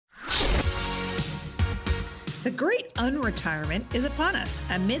The great unretirement is upon us.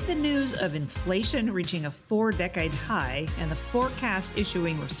 Amid the news of inflation reaching a 4-decade high and the forecast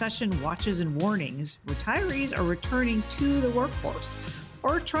issuing recession watches and warnings, retirees are returning to the workforce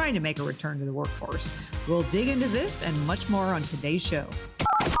or trying to make a return to the workforce. We'll dig into this and much more on today's show.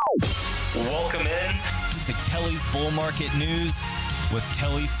 Welcome in to Kelly's Bull Market News with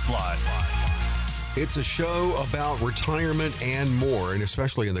Kelly Slott. It's a show about retirement and more, and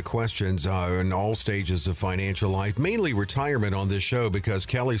especially in the questions in all stages of financial life, mainly retirement on this show because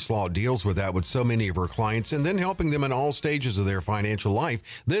Kelly Slott deals with that with so many of her clients and then helping them in all stages of their financial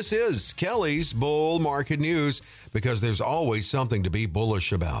life. This is Kelly's Bull Market News because there's always something to be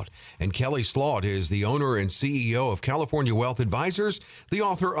bullish about. And Kelly Slott is the owner and CEO of California Wealth Advisors, the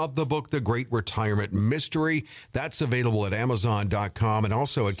author of the book, The Great Retirement Mystery. That's available at Amazon.com and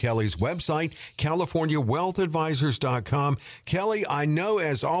also at Kelly's website, CaliforniaWealthAdvisors.com. Kelly, I know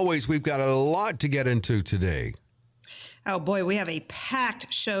as always we've got a lot to get into today. Oh boy, we have a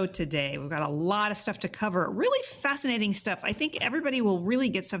packed show today. We've got a lot of stuff to cover. Really fascinating stuff. I think everybody will really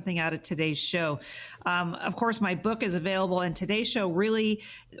get something out of today's show. Of course, my book is available, and today's show really,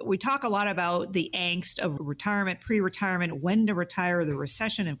 we talk a lot about the angst of retirement, pre-retirement, when to retire, the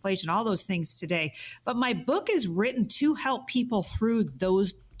recession, inflation, all those things today. But my book is written to help people through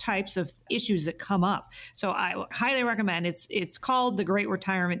those types of issues that come up. So I highly recommend it's called The Great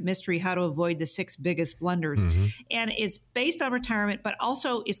Retirement Mystery, How to Avoid the 6 Biggest Blunders. And it's based on retirement, but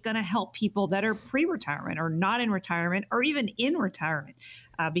also it's going to help people that are pre-retirement or not in retirement or even in retirement.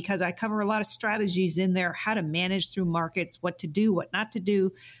 Because I cover a lot of strategies in there, how to manage through markets, what to do, what not to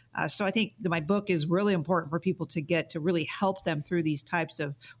do. So I think that my book is really important for people to get to really help them through these types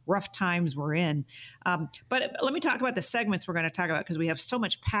of rough times we're in. But let me talk about the segments we're going to talk about because we have so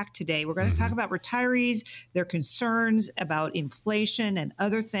much packed today. We're going to talk about retirees, their concerns about inflation and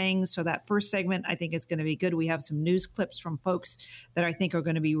other things. So that first segment, I think is going to be good. We have some news clips from folks that I think are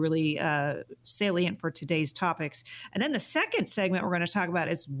going to be really salient for today's topics. And then the second segment we're going to talk about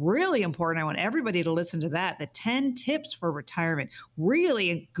is really important. I want everybody to listen to that. The 10 tips for retirement.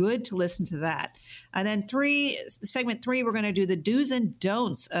 Really good to listen to that. And then segment 3, we're going to do the do's and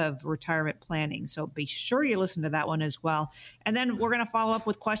don'ts of retirement planning. So be sure you listen to that one as well. And then we're going to follow up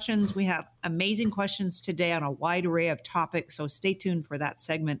with questions. We have amazing questions today on a wide array of topics. So stay tuned for that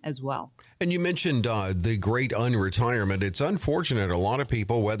segment as well. And you mentioned the great unretirement. It's unfortunate. A lot of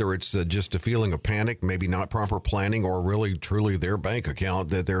people, whether it's just a feeling of panic, maybe not proper planning, or really truly their bank account,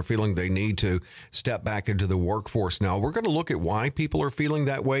 that they're feeling they need to step back into the workforce now. We're going to look at why people are feeling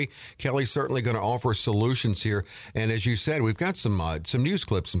that way. Kelly's certainly going to offer solutions here. And as you said, we've got some news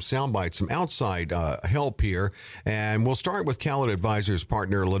clips, some sound bites, some outside help here. And we'll start with Calit Advisors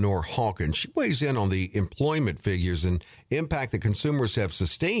partner Lenore Hawkins. She weighs in on the employment figures and impact that consumers have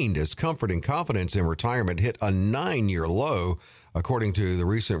sustained as comfort and confidence in retirement hit a 9-year low, according to the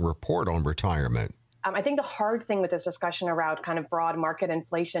recent report on retirement. I think the hard thing with this discussion around kind of broad market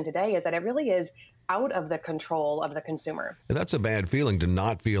inflation today is that it really is out of the control of the consumer. And that's a bad feeling to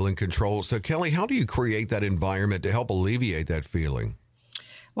not feel in control. So, Kelly, how do you create that environment to help alleviate that feeling?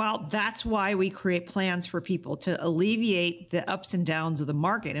 Well, that's why we create plans for people to alleviate the ups and downs of the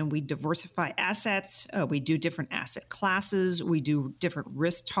market. And we diversify assets. We do different asset classes. We do different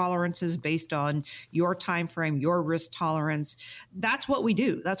risk tolerances based on your time frame, your risk tolerance. That's what we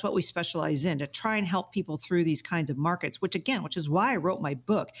do. That's what we specialize in, to try and help people through these kinds of markets, which is why I wrote my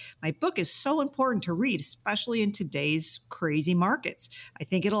book. My book is so important to read, especially in today's crazy markets. I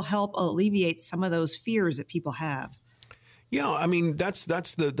think it'll help alleviate some of those fears that people have. Yeah, I mean, that's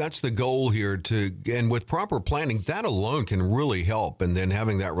the goal here and with proper planning, that alone can really help. And then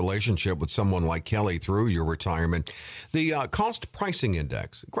having that relationship with someone like Kelly through your retirement. The cost pricing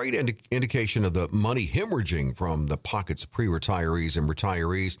index, great indication of the money hemorrhaging from the pockets of pre-retirees and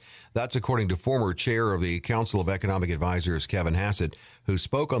retirees. That's according to former chair of the Council of Economic Advisors, Kevin Hassett, who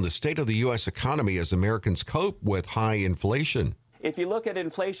spoke on the state of the U.S. economy as Americans cope with high inflation. If you look at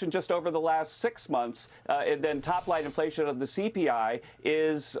inflation just over the last 6 months, and then top-line inflation of the CPI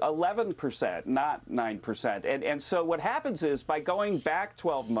is 11%, not 9%. And so what happens is by going back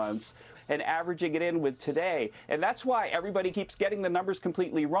 12 months, and averaging it in with today. And that's why everybody keeps getting the numbers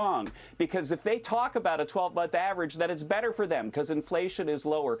completely wrong. Because if they talk about a 12-month average, that it's better for them because inflation is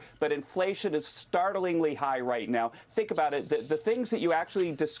lower. But inflation is startlingly high right now. Think about it. The things that you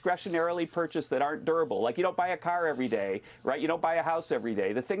actually discretionarily purchase that aren't durable, like you don't buy a car every day, right? You don't buy a house every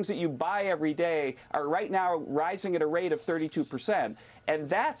day. The things that you buy every day are right now rising at a rate of 32%. And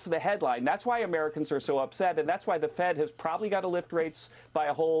that's the headline. That's why Americans are so upset. And that's why the Fed has probably got to lift rates by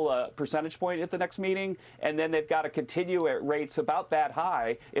a whole percentage point at the next meeting. And then they've got to continue at rates about that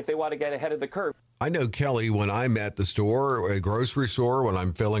high if they want to get ahead of the curve. I know, Kelly, when I'm at the store, a grocery store, when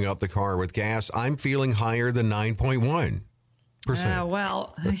I'm filling up the car with gas, I'm feeling higher than 9.1%.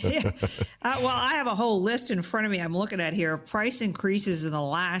 Well, I have a whole list in front of me I'm looking at here of price increases in the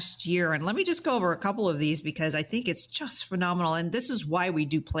last year. And let me just go over a couple of these because I think it's just phenomenal. And this is why we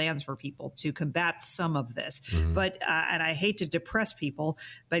do plans for people to combat some of this. But, and I hate to depress people,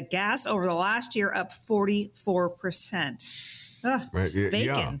 but gas over the last year up 44%. Bacon.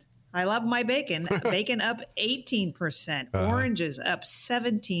 Yeah. I love my bacon. Bacon up 18%. Oranges up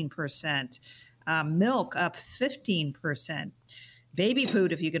 17%. Milk up 15%. Baby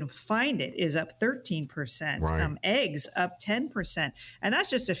food, if you can find it, is up 13%. Right. Eggs up 10%. And that's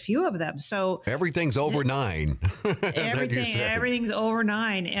just a few of them. So everything's over 9. Everything's over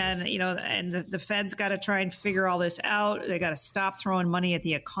 9. And, you know, and the Fed's got to try and figure all this out. They got to stop throwing money at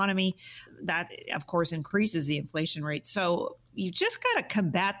the economy. That, of course, increases the inflation rate. So you just got to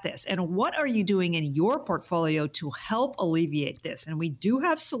combat this. And what are you doing in your portfolio to help alleviate this? And we do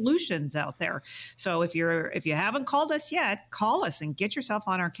have solutions out there. So if you haven't called us yet, call us and get yourself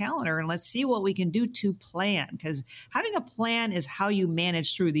on our calendar and let's see what we can do to plan. Because having a plan is how you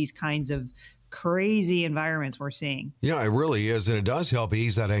manage through these kinds of crazy environments we're seeing. Yeah, it really is. And it does help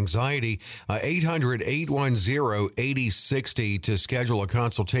ease that anxiety. 800-810-8060 to schedule a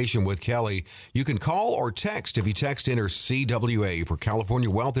consultation with Kelly. You can call or text. If you text, enter CWA for California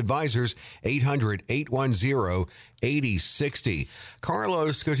Wealth Advisors, 800-810-8060.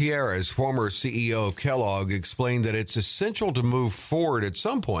 Carlos Gutierrez, former CEO of Kellogg, explained that it's essential to move forward at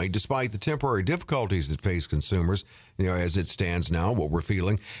some point, despite the temporary difficulties that face consumers, you know, as it stands now, what we're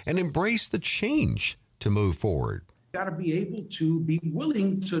feeling, and embrace the change to move forward. Got to be able to be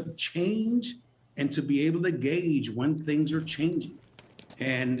willing to change and to be able to gauge when things are changing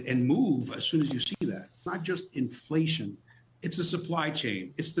and move as soon as you see that. Not just inflation. It's the supply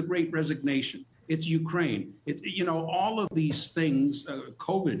chain. It's the Great Resignation. It's Ukraine. All of these things,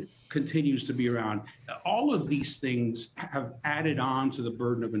 COVID continues to be around. All of these things have added on to the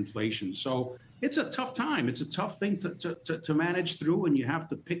burden of inflation. So it's a tough time. It's a tough thing to manage through, and you have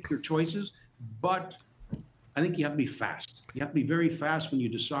to pick your choices. But I think you have to be fast. You have to be very fast when you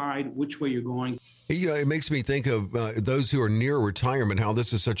decide which way you're going. You know, it makes me think of those who are near retirement, how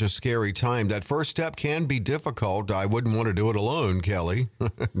this is such a scary time. That first step can be difficult. I wouldn't want to do it alone, Kelly.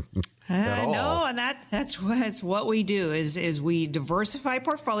 No, and that's what we do is we diversify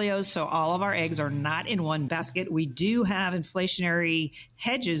portfolios so all of our eggs are not in one basket. We do have inflationary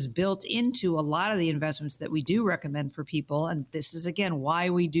hedges built into a lot of the investments that we do recommend for people. And this is, again, why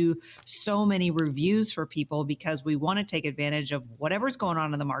we do so many reviews for people, because we want to take advantage of whatever's going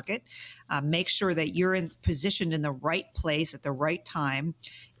on in the market, make sure that you're positioned in the right place at the right time.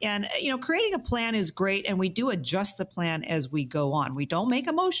 And, creating a plan is great, and we do adjust the plan as we go on. We don't make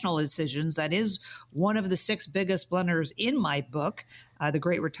emotional decisions. That is one of the 6 biggest blunders in my book, The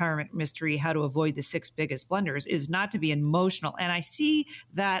Great Retirement Mystery, How to Avoid the 6 Biggest Blunders, is not to be emotional. And I see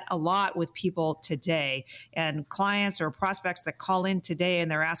that a lot with people today, and clients or prospects that call in today and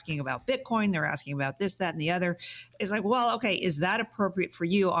they're asking about Bitcoin, they're asking about this, that, and the other. It's like, well, okay, is that appropriate for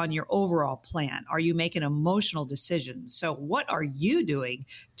you on your overall plan? Are you making emotional decisions? So what are you doing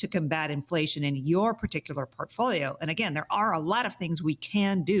to combat inflation in your particular portfolio? And again, there are a lot of things we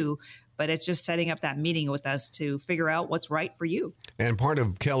can do, but it's just setting up that meeting with us to figure out what's right for you. And part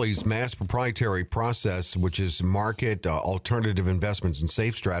of Kelly's mass proprietary process, which is market, alternative investments, and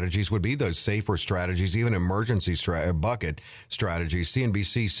safe strategies, would be those safer strategies, even emergency bucket strategies.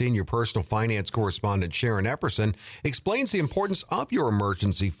 CNBC senior personal finance correspondent Sharon Epperson explains the importance of your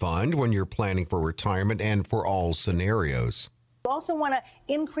emergency fund when you're planning for retirement and for all scenarios. You also want to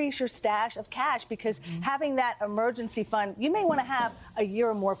increase your stash of cash, because having that emergency fund, you may want to have a year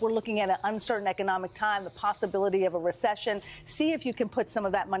or more if we're looking at an uncertain economic time, the possibility of a recession. See if you can put some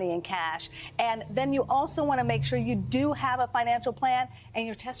of that money in cash. And then you also want to make sure you do have a financial plan and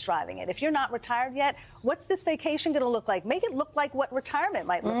you're test driving it. If you're not retired yet, what's this vacation going to look like? Make it look like what retirement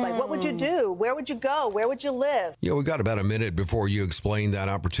might look like. What would you do? Where would you go? Where would you live? Yeah, we've got about a minute before you explain that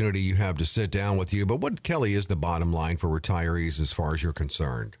opportunity you have to sit down with you. But what, Kelly, is the bottom line for retirees as far as you're concerned?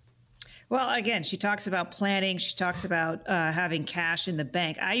 Well, again, she talks about planning. She talks about having cash in the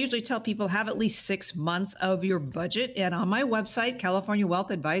bank. I usually tell people have at least 6 months of your budget. And on my website,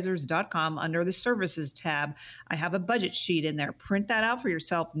 CaliforniaWealthAdvisors.com, under the services tab, I have a budget sheet in there. Print that out for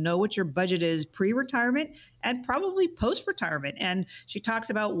yourself. Know what your budget is pre-retirement and probably post-retirement. And she talks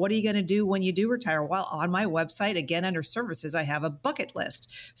about what are you going to do when you do retire? Well, on my website, again, under services, I have a bucket list.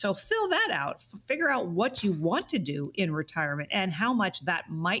 So fill that out, figure out what you want to do in retirement and how much that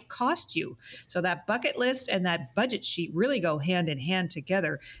might cost you. So that bucket list and that budget sheet really go hand in hand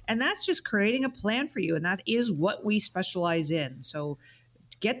together. And that's just creating a plan for you. And that is what we specialize in. So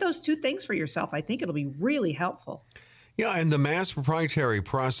get those two things for yourself. I think it'll be really helpful. Yeah, and the mass proprietary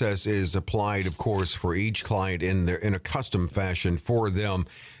process is applied, of course, for each client in a custom fashion for them.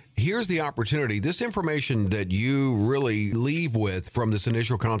 Here's the opportunity. This information that you really leave with from this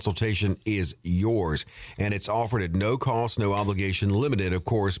initial consultation is yours, and it's offered at no cost, no obligation, limited, of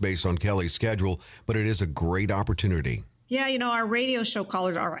course, based on Kelly's schedule, but it is a great opportunity. Yeah, our radio show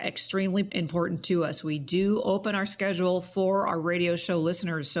callers are extremely important to us. We do open our schedule for our radio show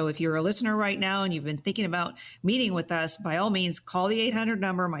listeners. So if you're a listener right now and you've been thinking about meeting with us, by all means, call the 800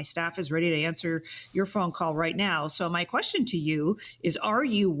 number. My staff is ready to answer your phone call right now. So my question to you is, are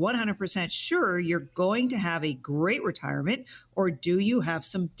you 100% sure you're going to have a great retirement, or do you have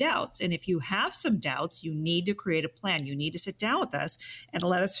some doubts? And if you have some doubts, you need to create a plan. You need to sit down with us and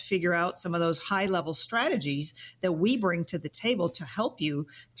let us figure out some of those high-level strategies that we bring to the table to help you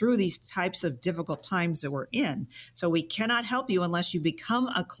through these types of difficult times that we're in. So we cannot help you unless you become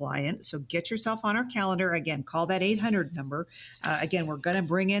a client. So get yourself on our calendar. Again, call that 800 number. Again, we're going to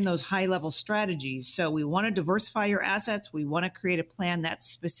bring in those high-level strategies. So we want to diversify your assets. We want to create a plan that's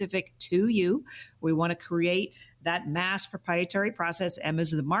specific to you. We want to create that mass proprietary process. M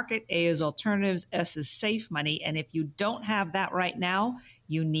is the market, A is alternatives, S is safe money. And if you don't have that right now,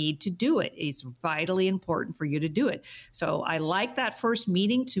 you need to do it. It's vitally important for you to do it. So I like that first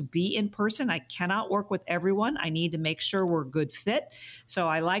meeting to be in person. I cannot work with everyone. I need to make sure we're a good fit. So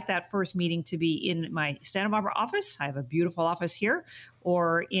I like that first meeting to be in my Santa Barbara office. I have a beautiful office here.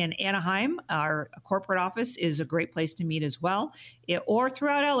 Or in Anaheim, our corporate office is a great place to meet as well. Or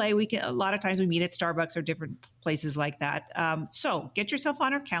throughout LA, a lot of times we meet at Starbucks or different places like that. So get yourself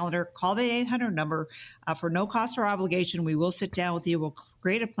on our calendar, call the 800 number for no cost or obligation. We will sit down with you. We'll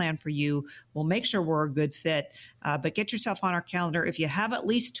create a plan for you. We'll make sure we're a good fit. But get yourself on our calendar. If you have at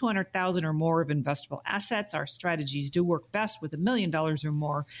least $200,000 or more of investable assets, our strategies do work best with $1 million or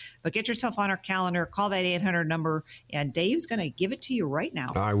more. But get yourself on our calendar, call that 800 number, and Dave's going to give it to you right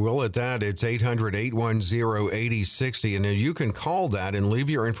now. I will at that. It's 800-810-8060. And then you can call that and leave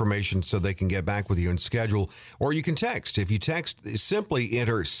your information so they can get back with you and schedule. Or you can text. If you text, simply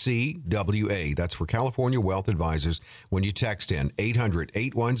enter CWA. That's for California Wealth Advisors. When you text in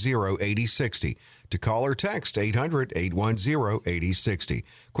 800-810-8060. To call or text 800-810-8060.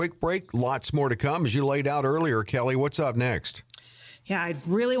 Quick break. Lots more to come. As you laid out earlier, Kelly, what's up next? Yeah, I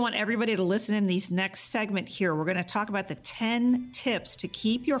really want everybody to listen in these next segment here. We're going to talk about the 10 tips to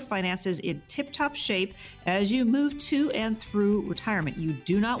keep your finances in tip-top shape as you move to and through retirement. You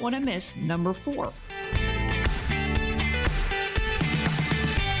do not want to miss number 4.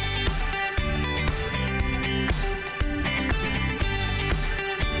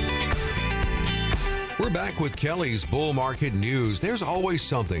 We're back with Kelly's Bull Market News. There's always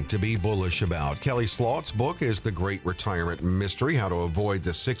something to be bullish about. Kelly Slought's book is The Great Retirement Mystery, How to Avoid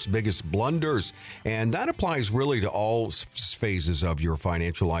the 6 Biggest Blunders. And that applies really to all phases of your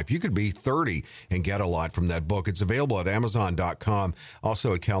financial life. You could be 30 and get a lot from that book. It's available at Amazon.com,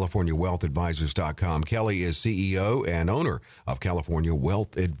 also at CaliforniaWealthAdvisors.com. Kelly is CEO and owner of California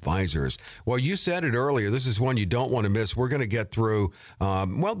Wealth Advisors. Well, you said it earlier. This is one you don't want to miss. We're going to get through,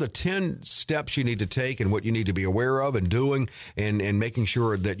 the 10 steps you need to take and what you need to be aware of and doing and making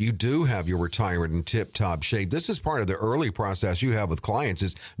sure that you do have your retirement in tip-top shape. This is part of the early process you have with clients,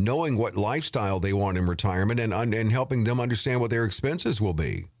 is knowing what lifestyle they want in retirement and helping them understand what their expenses will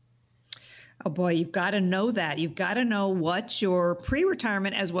be. Oh boy, you've got to know that. You've got to know what your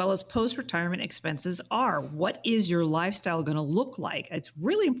pre-retirement as well as post-retirement expenses are. What is your lifestyle going to look like? It's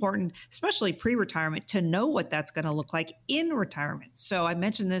really important, especially pre-retirement, to know what that's going to look like in retirement. So I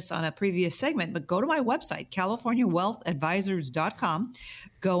mentioned this on a previous segment, but go to my website, CaliforniaWealthAdvisors.com,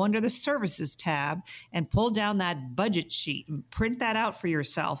 go under the services tab and pull down that budget sheet and print that out for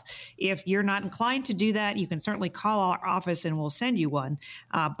yourself. If you're not inclined to do that, you can certainly call our office and we'll send you one.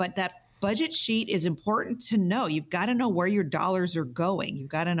 But that budget sheet is important to know. You've got to know where your dollars are going. You've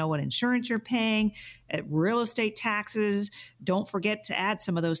got to know what insurance you're paying, real estate taxes. Don't forget to add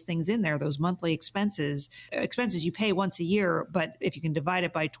some of those things in there, those monthly expenses you pay once a year. But if you can divide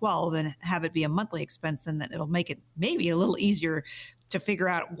it by 12 and have it be a monthly expense, then it'll make it maybe a little easier to figure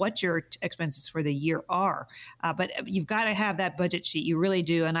out what your expenses for the year are. But you've got to have that budget sheet. You really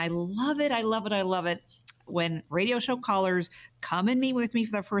do. And I love it. I love it. I love it. when radio show callers come and meet with me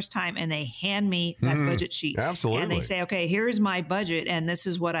for the first time and they hand me that budget sheet. Absolutely. And they say, okay, here's my budget and this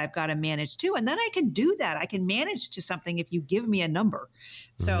is what I've got to manage to. And then I can do that. I can manage to something if you give me a number.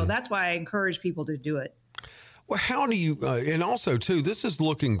 So that's why I encourage people to do it. Well, how do you, and also too, this is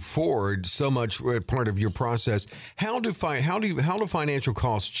looking forward so much part of your process. How do financial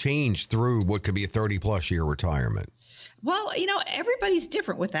costs change through what could be a 30+ year retirement? Well, everybody's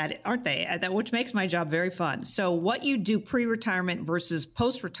different with that, aren't they? Which makes my job very fun. So what you do pre-retirement versus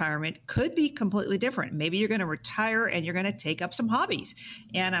post-retirement could be completely different. Maybe you're going to retire and you're going to take up some hobbies.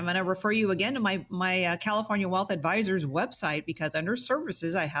 And I'm going to refer you again to my California Wealth Advisors website, because under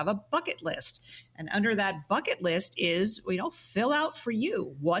services, I have a bucket list. And under that bucket list is, fill out for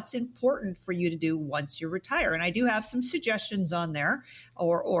you what's important for you to do once you retire. And I do have some suggestions on there,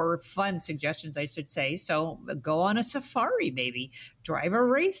 or fun suggestions, I should say. So go on a safari, maybe drive a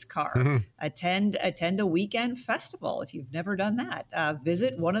race car, attend a weekend festival if you've never done that,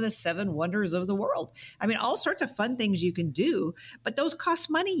 visit one of the 7 wonders of the world. I mean, all sorts of fun things you can do, but those cost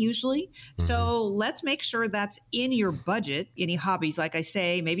money usually. So let's make sure that's in your budget. Any hobbies, like I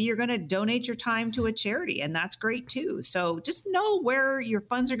say, maybe you're going to donate your time to a charity, and that's great too. So just know where your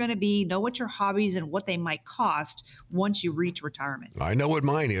funds are going to be, know what your hobbies and what they might cost once you reach retirement. I know what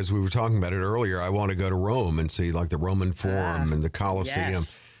mine is. We were talking about it earlier. I want to go to Rome and see like the Roman Forum and the Colosseum.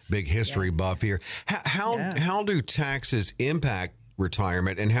 Yes. Big history buff here. How do taxes impact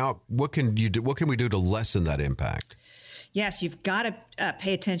retirement, and what can we do to lessen that impact? Yes, you've got to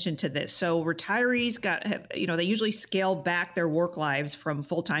pay attention to this. So retirees they usually scale back their work lives from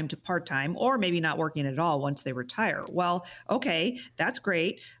full-time to part-time, or maybe not working at all once they retire. Well, okay, that's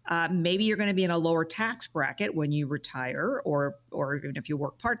great. Maybe you're going to be in a lower tax bracket when you retire, or even if you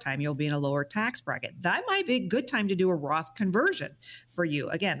work part-time, you'll be in a lower tax bracket. That might be a good time to do a Roth conversion for you.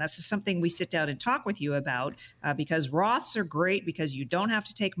 Again, that's something we sit down and talk with you about, because Roths are great because you don't have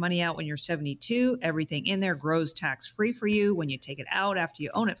to take money out when you're 72. Everything in there grows tax-free for you. When you take it out after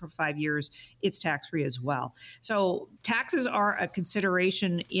you own it for 5 years, it's tax-free as well. So taxes are a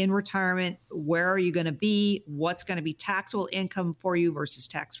consideration in retirement. Where are you going to be? What's going to be taxable income for you versus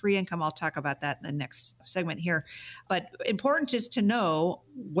tax-free income? I'll talk about that in the next segment here. But important just to know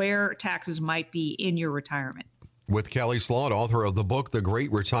where taxes might be in your retirement. With Kelly Slaught, author of the book, The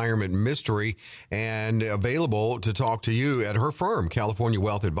Great Retirement Mystery, and available to talk to you at her firm, California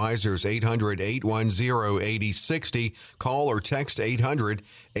Wealth Advisors, 800-810-8060. Call or text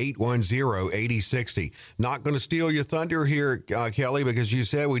 800-810-8060. Not going to steal your thunder here, Kelly, because you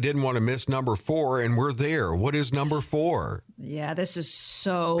said we didn't want to miss number 4, and we're there. What is number 4? Yeah, this is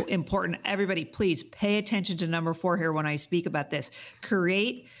so important. Everybody, please pay attention to number 4 here when I speak about this.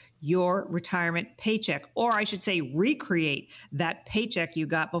 Create your retirement paycheck, or I should say recreate that paycheck you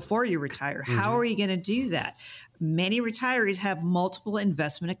got before you retire. How are you going to do that? Many retirees have multiple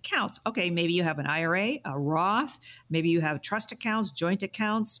investment accounts. Okay, maybe you have an IRA, a Roth, maybe you have trust accounts, joint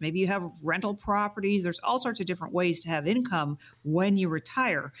accounts, maybe you have rental properties. There's all sorts of different ways to have income when you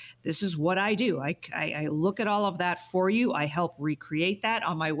retire. This is what I do. I look at all of that for you. I help recreate that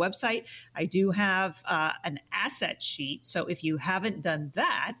on my website. I do have an asset sheet. So if you haven't done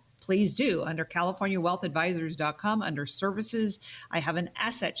that, please do. Under CaliforniaWealthAdvisors.com, under services, I have an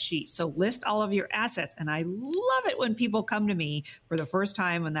asset sheet. So list all of your assets. And I love it when people come to me for the first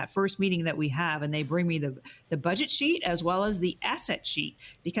time in that first meeting that we have, and they bring me the budget sheet as well as the asset sheet,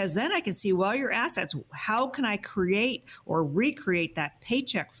 because then I can see, well, your assets, how can I create or recreate that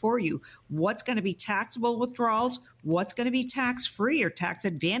paycheck for you? What's going to be taxable withdrawals? What's going to be tax-free or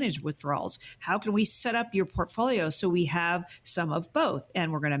tax-advantage withdrawals? How can we set up your portfolio so we have some of both?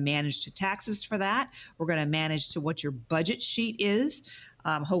 And we're going to manage to taxes for that. We're going to manage to what your budget sheet is.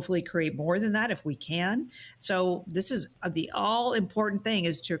 Hopefully create more than that if we can. So this is the all important thing,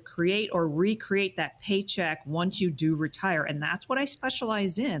 is to create or recreate that paycheck once you do retire. And that's what I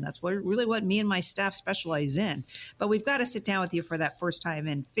specialize in. That's what me and my staff specialize in. But we've got to sit down with you for that first time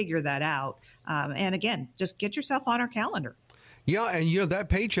and figure that out. And again, just get yourself on our calendar. Yeah, and that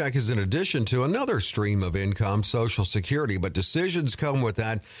paycheck is in addition to another stream of income, Social Security, but decisions come with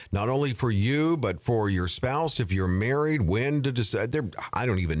that, not only for you, but for your spouse. If you're married, when to decide. I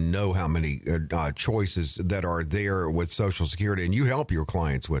don't even know how many choices that are there with Social Security, and you help your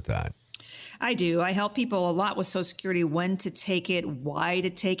clients with that. I do. I help people a lot with Social Security, when to take it, why to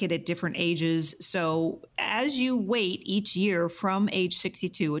take it at different ages. So as you wait each year from age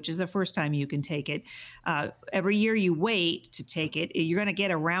 62, which is the first time you can take it, every year you wait to take it, you're going to get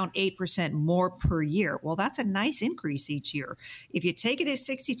around 8% more per year. Well, that's a nice increase each year. If you take it at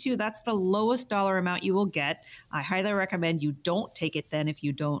 62, that's the lowest dollar amount you will get. I highly recommend you don't take it then if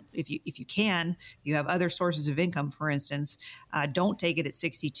you can. You have other sources of income, for instance. Don't take it at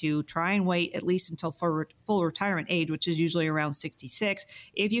 62. Try and wait at least until full retirement age, which is usually around 66.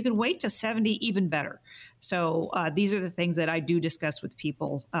 If you can wait to 70, even better. So these are the things that I do discuss with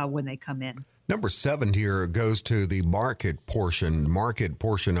people when they come in. Number 7 here goes to the market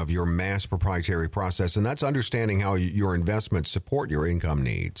portion of your mass proprietary process, and that's understanding how your investments support your income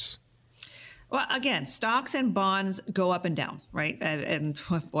needs. Well, again, stocks and bonds go up and down, right? And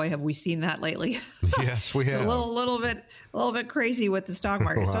boy, have we seen that lately. Yes, we have. a little bit crazy with the stock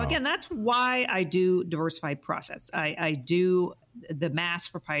market. Wow. So again, that's why I do diversified process. I do the mass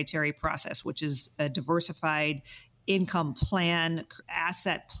proprietary process, which is a diversified income plan,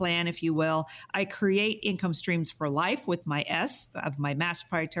 asset plan, if you will. I create income streams for life with my S of my mass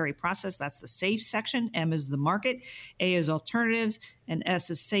proprietary process. That's the safe section. M is the market, A is alternatives, and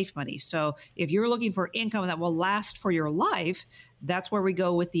S is safe money. So if you're looking for income that will last for your life, that's where we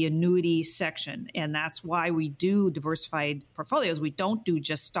go with the annuity section. And that's why we do diversified portfolios. We don't do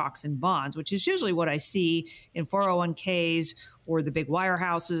just stocks and bonds, which is usually what I see in 401ks or the big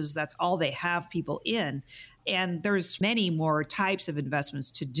wirehouses. That's all they have people in. And there's many more types of investments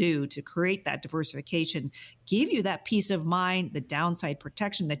to do to create that diversification, give you that peace of mind, the downside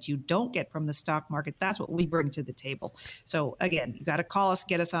protection that you don't get from the stock market. That's what we bring to the table. So again, you got to call us,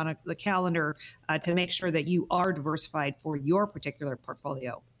 get us on the calendar to make sure that you are diversified for your particular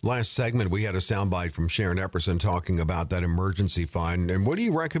portfolio. Last segment, we had a soundbite from Sharon Epperson talking about that emergency fund. And what do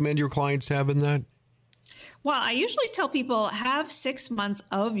you recommend your clients have in that? Well, I usually tell people have 6 months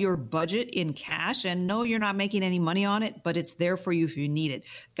of your budget in cash, and no, you're not making any money on it, but it's there for you if you need it.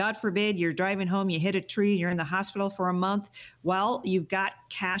 God forbid you're driving home, you hit a tree, you're in the hospital for a month. Well, you've got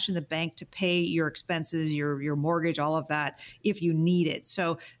cash in the bank to pay your expenses, your mortgage, all of that if you need it.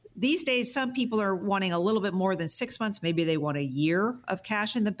 So these days, some people are wanting a little bit more than 6 months. Maybe they want a year of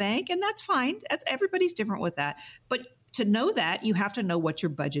cash in the bank, and that's fine. Everybody's different with that. But to know that, you have to know what your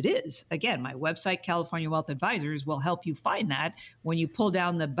budget is. Again, my website, California Wealth Advisors, will help you find that when you pull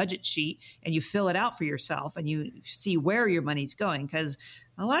down the budget sheet and you fill it out for yourself and you see where your money's going, because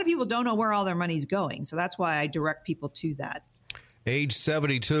a lot of people don't know where all their money's going. So that's why I direct people to that. Age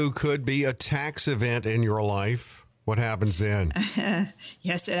 72 could be a tax event in your life. What happens then?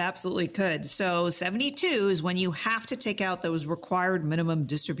 Yes, it absolutely could. So 72 is when you have to take out those required minimum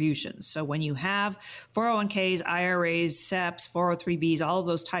distributions. So when you have 401ks, IRAs, SEPs, 403bs, all of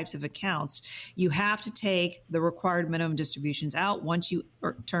those types of accounts, you have to take the required minimum distributions out once you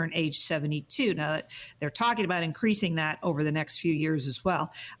turn age 72. Now, they're talking about increasing that over the next few years as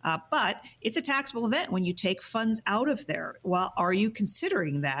well. But it's a taxable event when you take funds out of there. Well, are you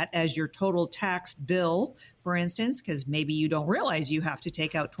considering that as your total tax bill, for instance? Because maybe you don't realize you have to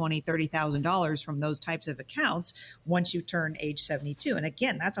take out $20,000, $30,000 from those types of accounts once you turn age 72. And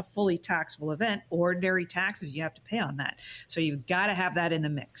again, that's a fully taxable event. Ordinary taxes you have to pay on that. So you've got to have that in the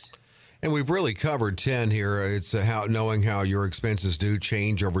mix. And we've really covered 10 here. It's knowing how your expenses do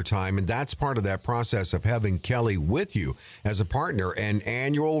change over time. And that's part of that process of having Kelly with you as a partner. And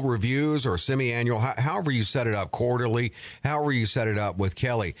annual reviews or semi-annual, however you set it up, quarterly, however you set it up with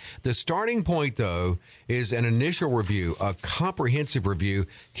Kelly. The starting point, though, is an initial review, a comprehensive review.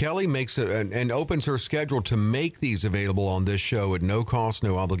 Kelly makes and opens her schedule to make these available on this show at no cost,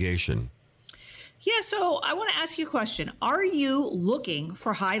 no obligation. Yeah, so I want to ask you a question. Are you looking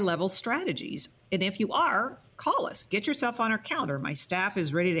for high-level strategies? And if you are, call us. Get yourself on our calendar. My staff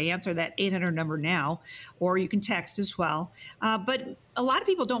is ready to answer that 800 number now, or you can text as well. But a lot of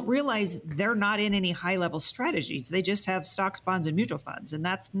people don't realize they're not in any high-level strategies. They just have stocks, bonds, and mutual funds. And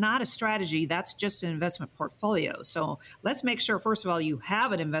that's not a strategy. That's just an investment portfolio. So let's make sure, first of all, you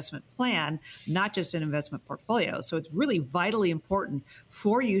have an investment plan, not just an investment portfolio. So it's really vitally important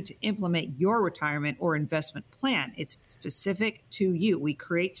for you to implement your retirement or investment plan. It's specific to you. We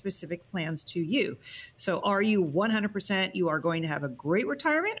create specific plans to you. So are you 100% you are going to have a great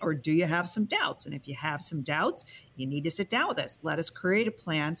retirement, or do you have some doubts? And if you have some doubts, you need to sit down with us. Let us create a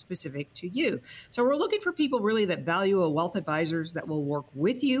plan specific to you. So we're looking for people really that value a wealth advisors that will work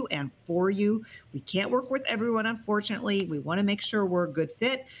with you and for you. We can't work with everyone, unfortunately. We want to make sure we're a good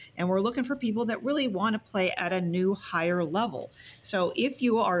fit, and we're looking for people that really want to play at a new higher level. So if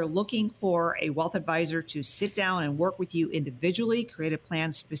you are looking for a wealth advisor to sit down and work with you individually, create a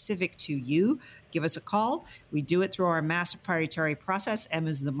plan specific to you, give us a call. We do it through our master proprietary process. M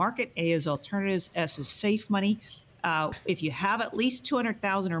is the market, A is alternatives, S is safe money. If you have at least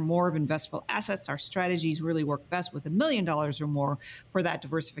 $200,000 or more of investable assets, our strategies really work best with $1 million or more for that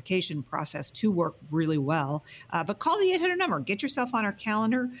diversification process to work really well. But call the 800 number. Get yourself on our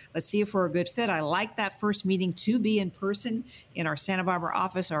calendar. Let's see if we're a good fit. I like that first meeting to be in person in our Santa Barbara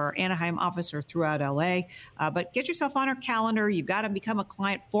office or our Anaheim office or throughout LA. But get yourself on our calendar. You've got to become a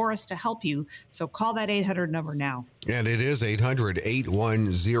client for us to help you. So call that 800 number now. And it is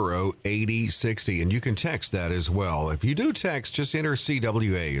 800-810-8060. And you can text that as well. If you do text, just enter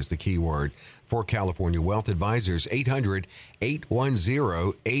CWA as the keyword for California Wealth Advisors.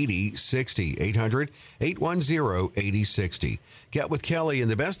 800-810-8060. 800-810-8060. Get with Kelly.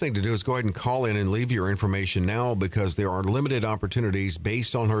 And the best thing to do is go ahead and call in and leave your information now, because there are limited opportunities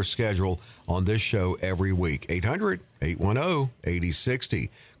based on her schedule on this show every week. 800-810-8060.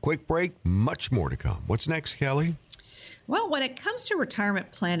 Quick break. Much more to come. What's next, Kelly? Well, when it comes to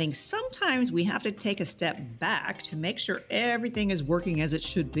retirement planning, sometimes we have to take a step back to make sure everything is working as it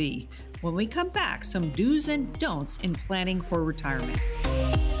should be. When we come back, some do's and don'ts in planning for retirement.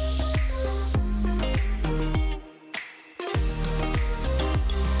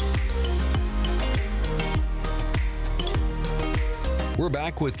 We're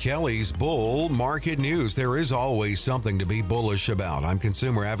back with Kelly's Bull Market News. There is always something to be bullish about. I'm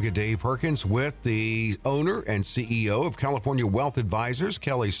consumer advocate Dave Perkins with the owner and CEO of California Wealth Advisors,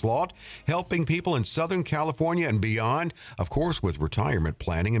 Kelly Slaught, helping people in Southern California and beyond, of course, with retirement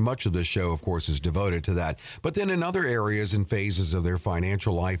planning. And much of the show, of course, is devoted to that. But then in other areas and phases of their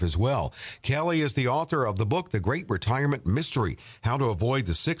financial life as well. Kelly is the author of the book, The Great Retirement Mystery, How to Avoid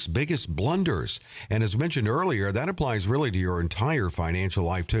the 6 Biggest Blunders. And as mentioned earlier, that applies really to your entire financial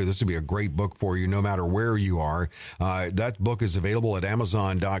life too. This would be a great book for you no matter where you are. That book is available at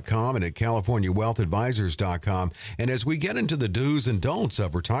Amazon.com and at CaliforniaWealthAdvisors.com. And as we get into the do's and don'ts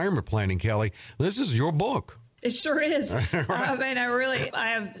of retirement planning, Kelly, this is your book. It sure is. Right. I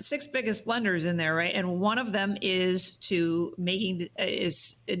have 6 biggest blunders in there, right? And one of them is chapter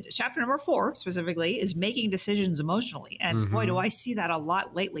number 4 specifically is making decisions emotionally. And boy, do I see that a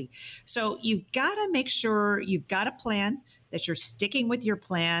lot lately. So you've got to make sure you've got a plan, that you're sticking with your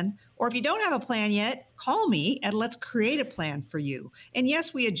plan. Or if you don't have a plan yet, call me and let's create a plan for you. And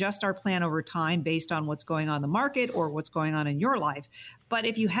yes, we adjust our plan over time based on what's going on in the market or what's going on in your life. But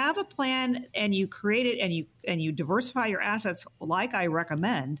if you have a plan and you create it and you diversify your assets like I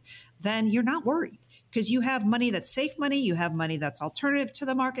recommend, then you're not worried, because you have money that's safe money. You have money that's alternative to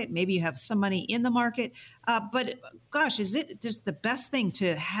the market. Maybe you have some money in the market. But gosh, is it just the best thing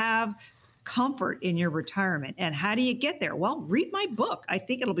to have comfort in your retirement? And how do you get there? Well, read my book. I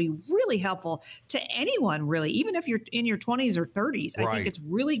think it'll be really helpful to anyone, really, even if you're in your 20s or 30s. I think it's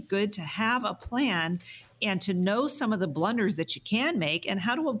really good to have a plan and to know some of the blunders that you can make and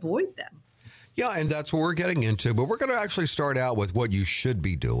how to avoid them. Yeah, and that's what we're getting into. But we're going to actually start out with what you should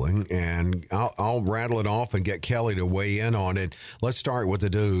be doing, and I'll rattle it off and get Kelly to weigh in on it. Let's start with the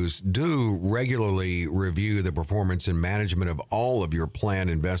do's. Do regularly review the performance and management of all of your planned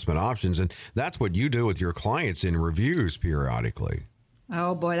investment options, and that's what you do with your clients in reviews periodically.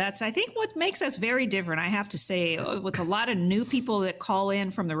 Oh, boy, that's, I think, what makes us very different. I have to say, with a lot of new people that call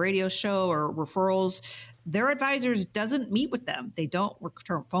in from the radio show or referrals, their advisors doesn't meet with them. They don't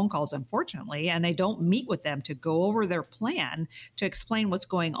return phone calls, unfortunately, and they don't meet with them to go over their plan, to explain what's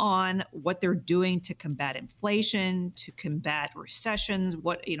going on, what they're doing to combat inflation, to combat recessions.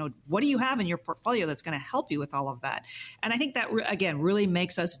 What do you have in your portfolio that's going to help you with all of that? And I think that, again, really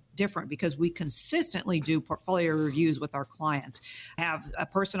makes us different, because we consistently do portfolio reviews with our clients. I have a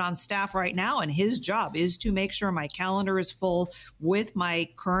person on staff right now, and his job is to make sure my calendar is full with my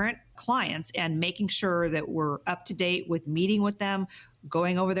current clients and making sure that we're up to date with meeting with them,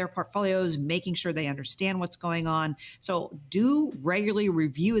 going over their portfolios, making sure they understand what's going on. So do regularly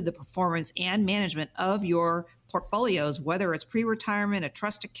review the performance and management of your portfolios, whether it's pre-retirement, a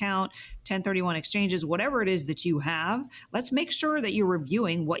trust account, 1031 exchanges, whatever it is that you have. Let's make sure that you're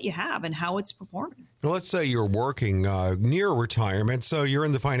reviewing what you have and how it's performing. Well, let's say you're working near retirement, so you're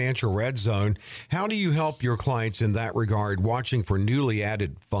in the financial red zone. How do you help your clients in that regard, watching for newly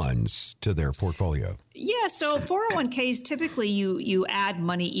added funds to their portfolio? Yeah, so 401ks, typically you add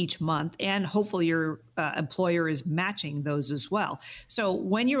money each month, and hopefully your employer is matching those as well. So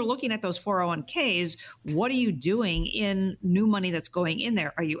when you're looking at those 401ks, what are you doing in new money that's going in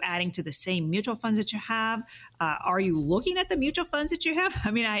there? Are you adding to the same mutual funds that you have? Are you looking at the mutual funds that you have?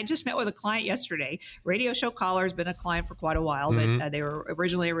 I mean, I just met with a client yesterday, radio show caller, has been a client for quite a while, but they were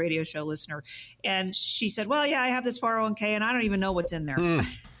originally a radio show listener. And she said, well, yeah, I have this 401k and I don't even know what's in there.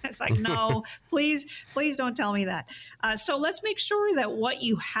 It's like, no, please don't tell me that. So let's make sure that what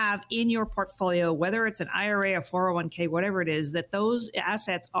you have in your portfolio, whether it's an IRA, a 401k, whatever it is, that those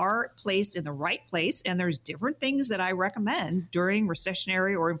assets are placed in the right place. And there's different things that I recommend during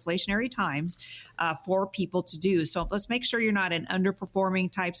recessionary or inflationary times for people to do. So let's make sure you're not in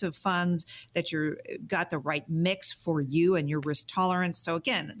underperforming types of funds, that you're got the right mix for you and your risk tolerance. So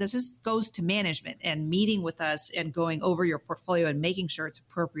again, this goes to management and meeting with us and going over your portfolio and making sure it's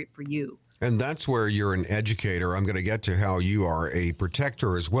appropriate for you. And that's where you're an educator. I'm going to get to how you are a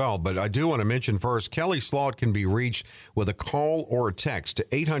protector as well. But I do want to mention first, Kelly Slaught can be reached with a call or a text to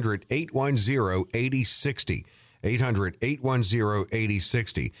 800-810-8060.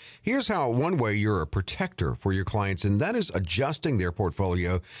 800-810-8060. Here's how one way you're a protector for your clients, and that is adjusting their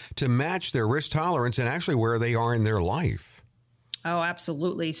portfolio to match their risk tolerance and actually where they are in their life. Oh,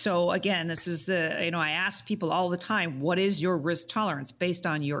 absolutely. So again, this is, I ask people all the time, what is your risk tolerance based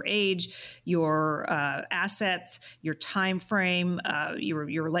on your age, your assets, your time frame,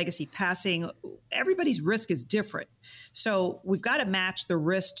 your legacy passing? Everybody's risk is different. So we've got to match the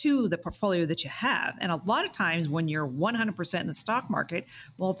risk to the portfolio that you have. And a lot of times when you're 100% in the stock market,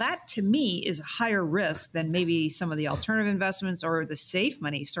 well, that to me is a higher risk than maybe some of the alternative investments or the safe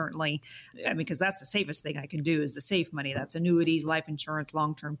money, certainly. I mean, because that's the safest thing I can do is the safe money. That's annuities, life insurance,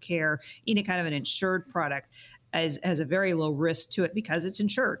 long-term care, any kind of an insured product. Has a very low risk to it because it's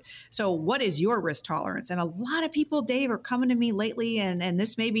insured. So what is your risk tolerance? And a lot of people, Dave, are coming to me lately, and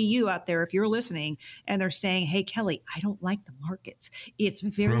this may be you out there if you're listening, and they're saying, hey, Kelly, I don't like the markets. It's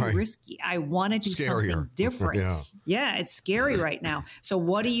very risky. I want to do something different. Yeah, it's scary right now. So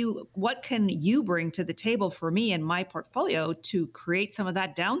what can you bring to the table for me and my portfolio to create some of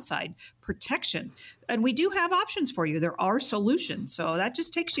that downside protection? And we do have options for you. There are solutions. So that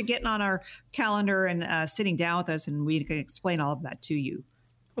just takes you getting on our calendar and sitting down with us, and we can explain all of that to you.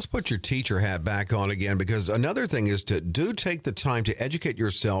 Let's put your teacher hat back on again, because another thing is to take the time to educate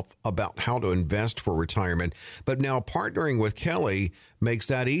yourself about how to invest for retirement. But now partnering with Kelly makes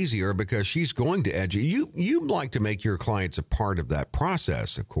that easier because she's going to educate you. You like to make your clients a part of that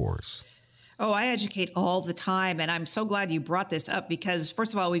process, of course. Oh, I educate all the time. And I'm so glad you brought this up because,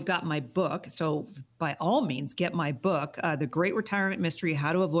 first of all, we've got my book. So by all means, get my book, The Great Retirement Mystery,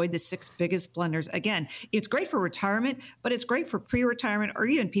 How to Avoid the 6 Biggest Blunders. Again, it's great for retirement, but it's great for pre-retirement or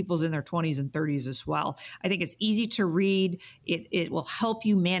even people's in their 20s and 30s as well. I think it's easy to read. It will help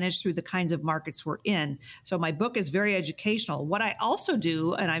you manage through the kinds of markets we're in. So my book is very educational. What I also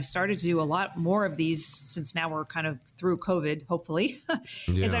do, and I've started to do a lot more of these since now we're kind of through COVID, hopefully,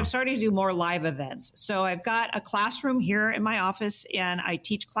 is I'm starting to do more live events. So I've got a classroom here in my office and I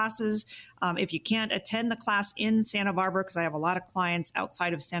teach classes. If you can't attend the class in Santa Barbara, because I have a lot of clients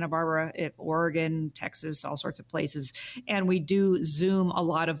outside of Santa Barbara, Oregon, Texas, all sorts of places. And we do Zoom a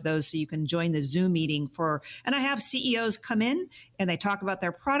lot of those. So you can join the Zoom meeting and I have CEOs come in and they talk about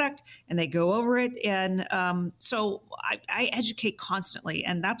their product and they go over it. And so I educate constantly.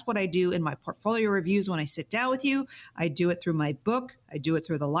 And that's what I do in my portfolio reviews when I sit down with you. I do it through my book. I do it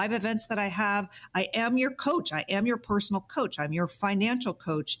through the live events that I have. I am your coach. I am your personal coach. I'm your financial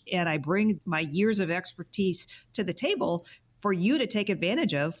coach. And I bring my years of expertise to the table for you to take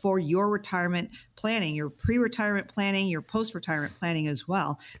advantage of for your retirement planning, your pre-retirement planning, your post-retirement planning as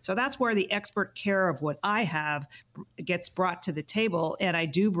well. So that's where the expert care of what I have gets brought to the table. And I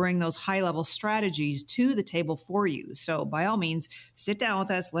do bring those high-level strategies to the table for you. So by all means, sit down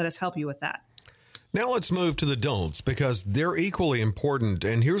with us. Let us help you with that. Now let's move to the don'ts because they're equally important.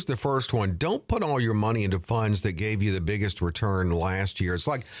 And here's the first one. Don't put all your money into funds that gave you the biggest return last year. It's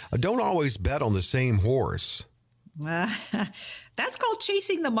like, don't always bet on the same horse. That's called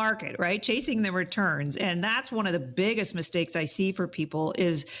chasing the market, right? Chasing the returns. And that's one of the biggest mistakes I see for people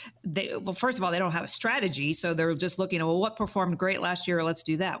is first of all, they don't have a strategy. So they're just looking at, well, what performed great last year? Let's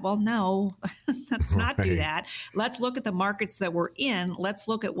do that. Well, no, let's not do that. Let's look at the markets that we're in. Let's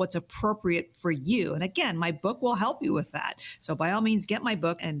look at what's appropriate for you. And again, my book will help you with that. So by all means, get my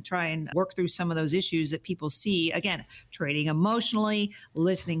book and try and work through some of those issues that people see. Again, trading emotionally,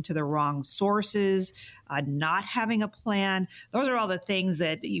 listening to the wrong sources, not having a plan. Those are all the things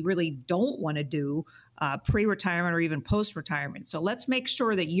that you really don't want to do pre-retirement or even post-retirement. So let's make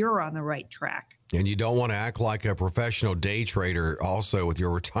sure that you're on the right track. And you don't want to act like a professional day trader also with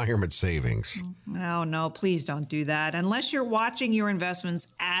your retirement savings. No, please don't do that. Unless you're watching your investments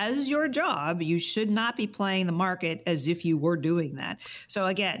as your job, you should not be playing the market as if you were doing that. So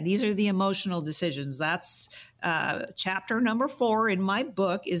again, these are the emotional decisions. That's chapter number 4 in my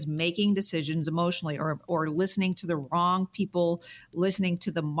book is making decisions emotionally, or listening to the wrong people, listening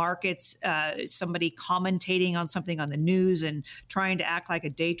to the markets, somebody commentating on something on the news and trying to act like a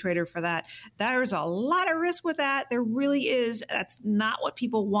day trader for that. There's a lot of risk with that. There really is. That's not what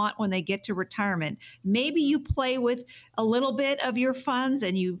people want when they get to retirement. Maybe you play with a little bit of your funds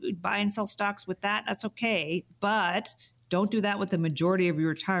and you buy and sell stocks with that. That's okay. But don't do that with the majority of your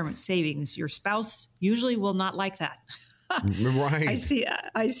retirement savings. Your spouse usually will not like that. Right.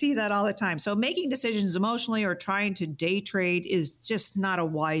 I see that all the time. So making decisions emotionally or trying to day trade is just not a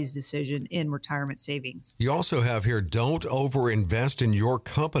wise decision in retirement savings. You also have here, don't overinvest in your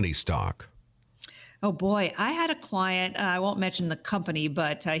company stock. Oh boy, I had a client, I won't mention the company,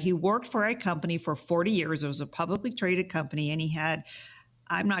 but he worked for a company for 40 years. It was a publicly traded company, and he had,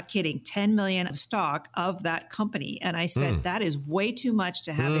 I'm not kidding, 10 million of stock of that company. And I said, that is way too much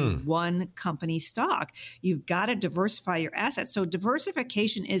to have in one company stock. You've got to diversify your assets. So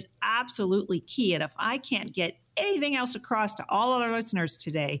diversification is absolutely key. And if I can't get anything else across to all of our listeners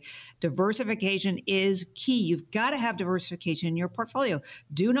today, diversification is key. You've got to have diversification in your portfolio.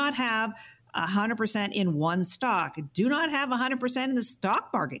 Do not have 100% in one stock. Do not have 100% in the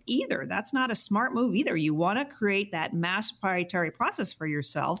stock market either. That's not a smart move either. You want to create that mass proprietary process for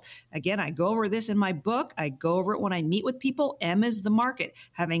yourself. Again, I go over this in my book. I go over it when I meet with people. M is the market.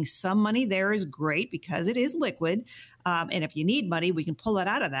 Having some money there is great because it is liquid. And if you need money, we can pull it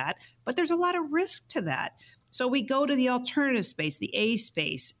out of that. But there's a lot of risk to that. So we go to the alternative space, the A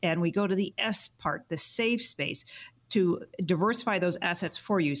space, and we go to the S part, the safe space, to diversify those assets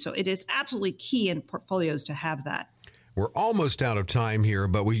for you. So it is absolutely key in portfolios to have that. We're almost out of time here,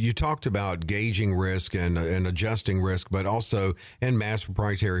 but you talked about gauging risk and adjusting risk, but also, and mass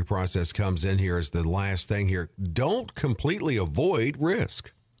proprietary process comes in here as the last thing here. Don't completely avoid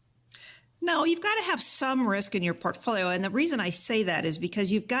risk. No, you've got to have some risk in your portfolio. And the reason I say that is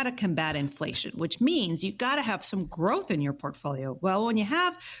because you've got to combat inflation, which means you've got to have some growth in your portfolio. Well, when you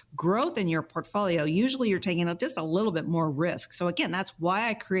have growth in your portfolio, usually you're taking just a little bit more risk. So again, that's why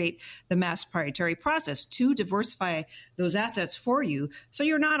I create the mass proprietary process, to diversify those assets for you, so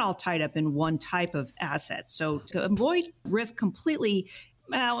you're not all tied up in one type of asset. So to avoid risk completely,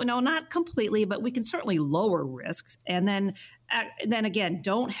 well, no, not completely, but we can certainly lower risks. And then again,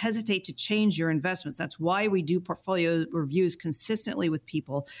 don't hesitate to change your investments. That's why we do portfolio reviews consistently with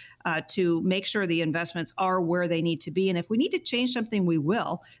people, to make sure the investments are where they need to be. And if we need to change something, we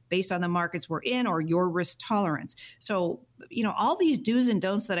will, based on the markets we're in or your risk tolerance. So, all these do's and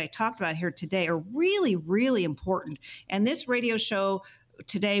don'ts that I talked about here today are really, really important. And this radio show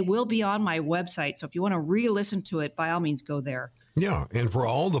today will be on my website. So if you want to re-listen to it, by all means, go there. Yeah, and for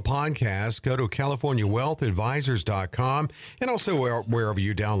all the podcasts, go to CaliforniaWealthAdvisors.com, and also wherever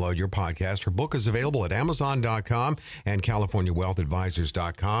you download your podcast. Her book is available at Amazon.com and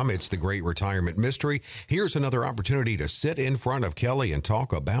CaliforniaWealthAdvisors.com. It's The Great Retirement Mystery. Here's another opportunity to sit in front of Kelly and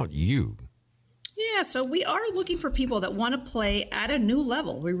talk about you. Yeah, so we are looking for people that want to play at a new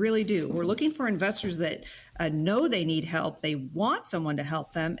level. We really do. We're looking for investors that know they need help, they want someone to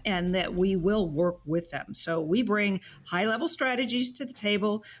help them, and that we will work with them. So we bring high-level strategies to the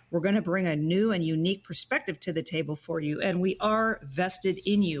table. We're going to bring a new and unique perspective to the table for you, and we are vested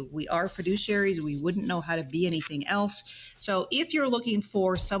in you. We are fiduciaries. We wouldn't know how to be anything else. So if you're looking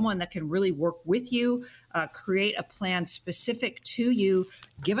for someone that can really work with you, create a plan specific to you,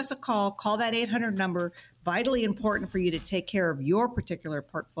 give us a call. Call that 800 number. Vitally important for you to take care of your particular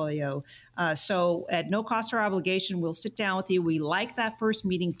portfolio. So at no cost or obligation, we'll sit down with you. We like that first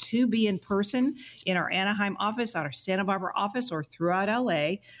meeting to be in person in our Anaheim office, our Santa Barbara office, or throughout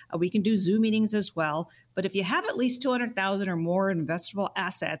LA. We can do Zoom meetings as well. But if you have at least $200,000 or more investable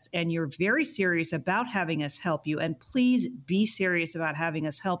assets and you're very serious about having us help you, and please be serious about having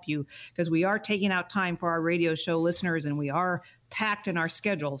us help you, because we are taking out time for our radio show listeners and we are packed in our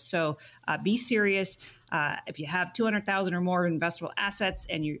schedule. So be serious. If you have 200,000 or more investable assets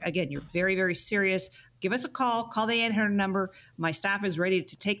and you're very, very serious, give us a call. Call the 800 number. My staff is ready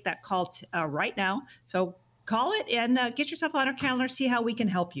to take that call right now. So call it and get yourself on our calendar, see how we can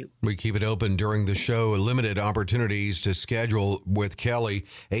help you. We keep it open during the show. Limited opportunities to schedule with Kelly.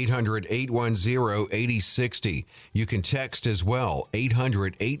 800-810-8060. You can text as well.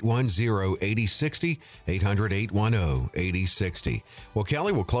 800-810-8060. 800-810-8060. Well,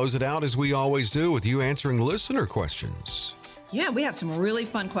 Kelly, we'll close it out as we always do with you answering listener questions. Yeah, we have some really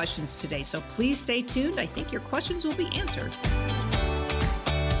fun questions today, so please stay tuned. I think your questions will be answered.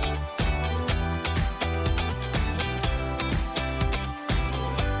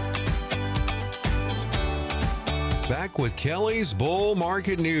 Back with Kelly's Bull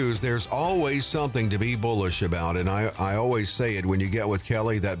Market News. There's always something to be bullish about. And I always say it when you get with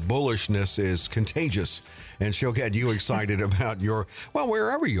Kelly, that bullishness is contagious. And she'll get you excited about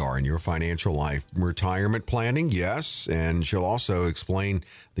wherever you are in your financial life. Retirement planning, yes. And she'll also explain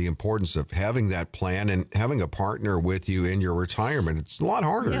the importance of having that plan and having a partner with you in your retirement. It's a lot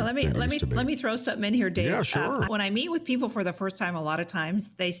harder. Yeah, let me throw something in here, Dave. Yeah, sure. When I meet with people for the first time, a lot of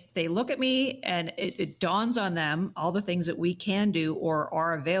times they look at me and it dawns on them all the things that we can do or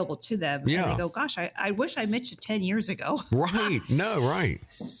are available to them. Yeah. And they go, gosh, I wish I met you 10 years ago. Right. No, right.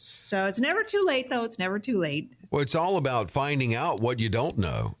 So it's never too late, though. It's never too late. Well, it's all about finding out what you don't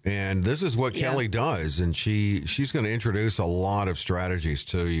know. And this is what Kelly does. And she's going to introduce a lot of strategies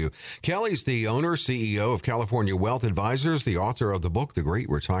to you. Kelly's the owner, CEO of California Wealth Advisors, the author of the book, The Great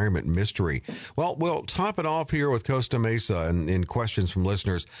Retirement Mystery. Well, we'll top it off here with Costa Mesa and in questions from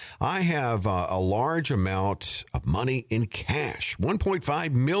listeners. I have a large amount of money in cash,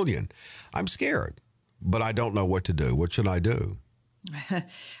 $1.5 million. I'm scared, but I don't know what to do. What should I do?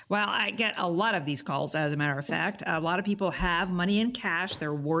 Well, I get a lot of these calls, as a matter of fact. A lot of people have money in cash.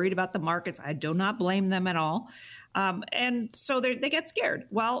 They're worried about the markets. I do not blame them at all. And so they get scared.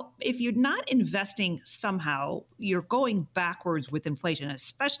 Well, if you're not investing somehow, you're going backwards with inflation,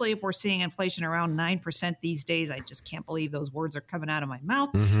 especially if we're seeing inflation around 9% these days. I just can't believe those words are coming out of my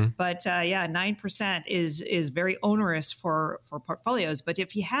mouth. Mm-hmm. But 9% is very onerous for portfolios. But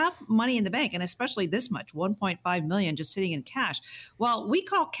if you have money in the bank, and especially this much, 1.5 million just sitting in cash, well, we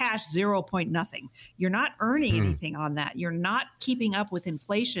call cash 0.nothing. You're not earning anything on that. You're not keeping up with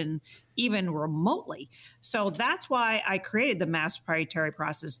inflation even remotely. So that's why I created the mass proprietary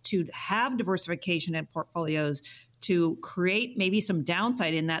process, to have diversification in portfolios, to create maybe some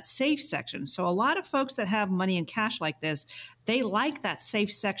downside in that safe section. So a lot of folks that have money in cash like this, they like that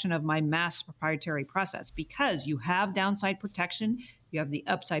safe section of my mass proprietary process because you have downside protection, you have the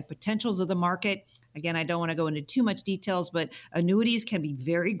upside potentials of the market. Again, I don't want to go into too much details, but annuities can be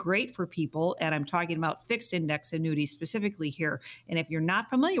very great for people. And I'm talking about fixed index annuities specifically here. And if you're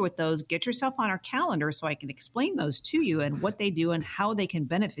not familiar with those, get yourself on our calendar so I can explain those to you and what they do and how they can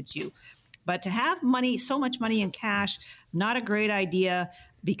benefit you. But to have money, so much money in cash, not a great idea,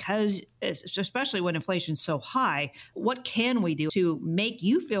 because especially when inflation's so high. What can we do to make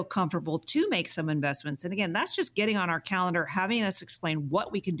you feel comfortable to make some investments? And again, that's just getting on our calendar, having us explain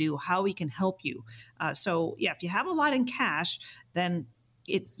what we can do, how we can help you. If you have a lot in cash, then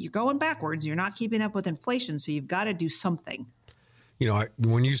you're going backwards. You're not keeping up with inflation, so you've got to do something. You know,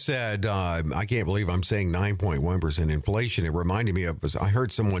 when you said, I can't believe I'm saying 9.1% inflation, it reminded me of, I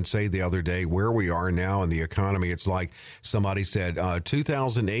heard someone say the other day, where we are now in the economy, it's like somebody said,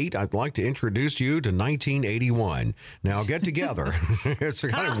 2008, I'd like to introduce you to 1981. Now get together. It's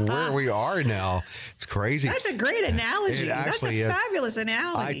kind of where we are now. It's crazy. That's a great analogy. That's a fabulous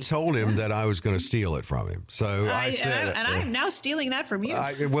analogy. I told him that I was going to steal it from him. So I said, and I'm now stealing that from you.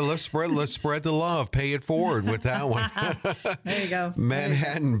 Let's spread the love. Pay it forward with that one. There you go.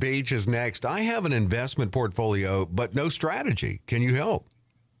 Manhattan Beach is next. I have an investment portfolio, but no strategy. Can you help?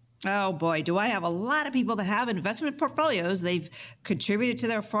 Oh, boy, do I have a lot of people that have investment portfolios. They've contributed to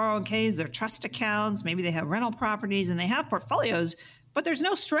their 401ks, their trust accounts. Maybe they have rental properties and they have portfolios, but there's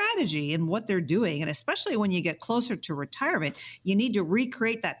no strategy in what they're doing. And especially when you get closer to retirement, you need to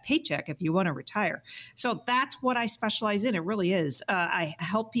recreate that paycheck if you want to retire. So that's what I specialize in. It really is. I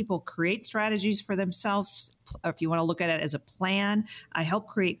help people create strategies for themselves. If you want to look at it as a plan, I help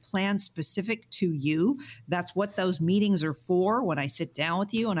create plans specific to you. That's what those meetings are for. When I sit down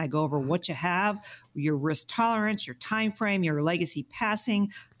with you and I go over what you have, your risk tolerance, your time frame, your legacy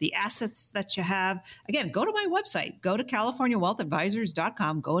passing, the assets that you have. Again, go to my website, go to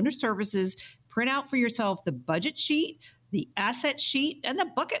CaliforniaWealthAdvisors.com, go under services, print out for yourself the budget sheet, the asset sheet, and the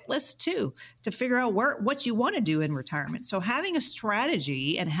bucket list too, to figure out what you want to do in retirement. So having a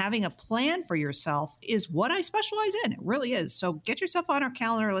strategy and having a plan for yourself is what I specialize in. It really is. So get yourself on our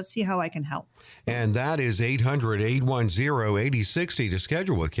calendar. Let's see how I can help. And that is 800-810-8060 to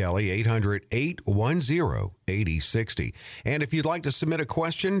schedule with Kelly, 800-810-8060. And if you'd like to submit a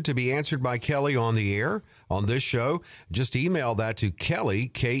question to be answered by Kelly on the air on this show, just email that to Kelly,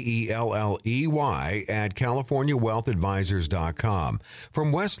 Kelley, at CaliforniaWealthAdvisors.com.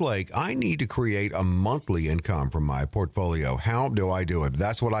 From Westlake, I need to create a monthly income from my portfolio. How do I do it?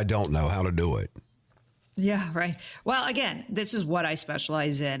 That's what I don't know, how to do it. Yeah, right. Well, again, this is what I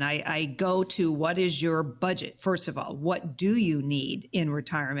specialize in. I go to what is your budget? First of all, what do you need in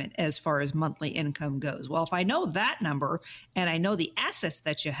retirement as far as monthly income goes? Well, if I know that number and I know the assets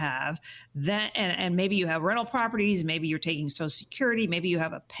that you have, then and maybe you have rental properties, maybe you're taking Social Security, maybe you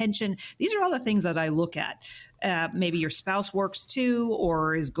have a pension. These are all the things that I look at. Maybe your spouse works too,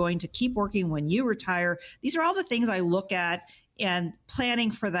 or is going to keep working when you retire. These are all the things I look at, and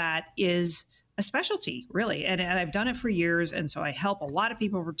planning for that is a specialty, really. And I've done it for years. And so I help a lot of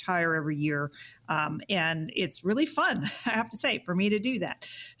people retire every year. And it's really fun, I have to say, for me to do that.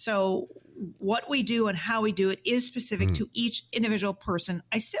 So what we do and how we do it is specific to each individual person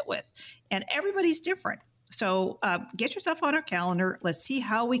I sit with. And everybody's different. So get yourself on our calendar. Let's see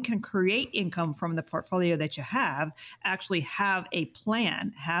how we can create income from the portfolio that you have, actually have a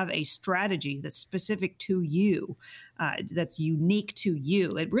plan, have a strategy that's specific to you, that's unique to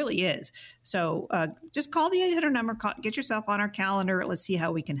you. It really is. So just call the 800 number, get yourself on our calendar. Let's see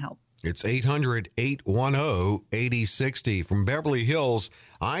how we can help. It's 800-810-8060 from Beverly Hills.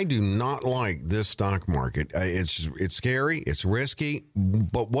 I do not like this stock market. It's scary. It's risky.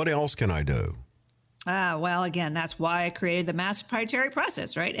 But what else can I do? Well, again, that's why I created the mass proprietary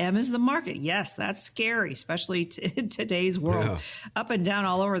process, right? M is the market. Yes, that's scary, especially in today's world, up and down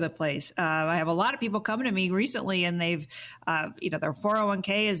all over the place. I have a lot of people coming to me recently, and they've, their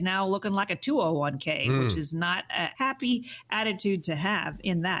 401k is now looking like a 201k, which is not a happy attitude to have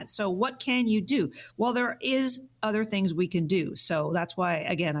in that. So what can you do? Well, there is other things we can do. So that's why,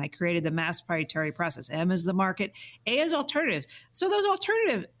 again, I created the mass proprietary process. M is the market. A is alternatives. So those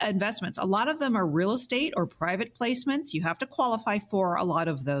alternative investments, a lot of them are real estate or private placements. You have to qualify for a lot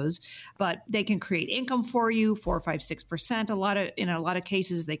of those, but they can create income for you, 4, 5, 6%. In a lot of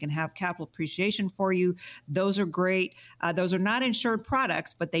cases, they can have capital appreciation for you. Those are great. Those are not insured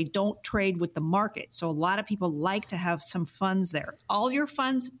products, but they don't trade with the market. So a lot of people like to have some funds there. All your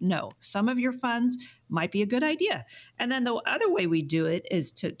funds? No. Some of your funds might be a good idea. And then the other way we do it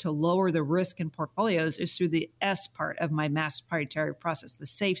is to lower the risk in portfolios is through the S part of my mass proprietary process, the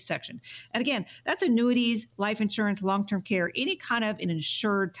safe section. And again, that's annuities, life insurance, long-term care, any kind of an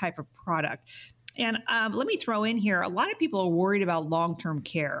insured type of product. And let me throw in here, a lot of people are worried about long-term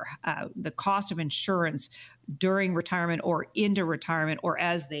care, the cost of insurance during retirement or into retirement or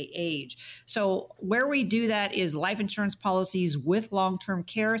as they age. So where we do that is life insurance policies with long-term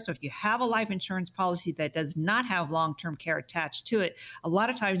care. So if you have a life insurance policy that does not have long-term care attached to it, a lot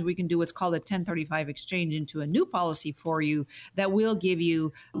of times we can do what's called a 1035 exchange into a new policy for you that will give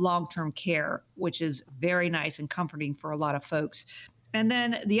you long-term care, which is very nice and comforting for a lot of folks. And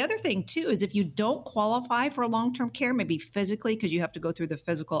then the other thing, too, is if you don't qualify for long-term care, maybe physically, because you have to go through the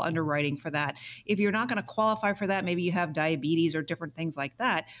physical underwriting for that. If you're not going to qualify for that, maybe you have diabetes or different things like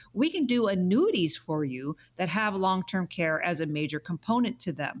that, we can do annuities for you that have long-term care as a major component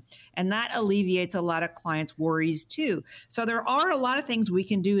to them. And that alleviates a lot of clients' worries, too. So there are a lot of things we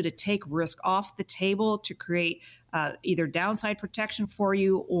can do to take risk off the table to create either downside protection for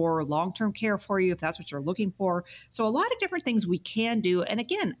you or long-term care for you if that's what you're looking for. So a lot of different things we can do. And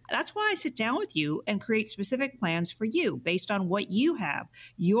again, that's why I sit down with you and create specific plans for you based on what you have,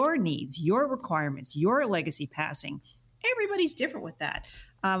 your needs, your requirements, your legacy passing. Everybody's different with that.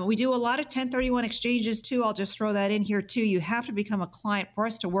 We do a lot of 1031 exchanges too. I'll just throw that in here too. You have to become a client for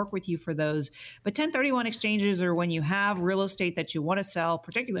us to work with you for those. But 1031 exchanges are when you have real estate that you want to sell.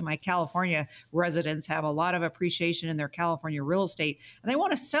 Particularly my California residents have a lot of appreciation in their California real estate and they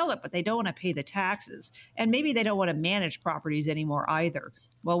want to sell it, but they don't want to pay the taxes. And maybe they don't want to manage properties anymore either.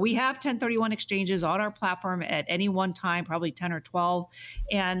 Well, we have 1031 exchanges on our platform at any one time, probably 10 or 12,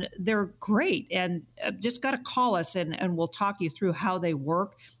 and they're great. And just got to call us and we'll talk you through how they work.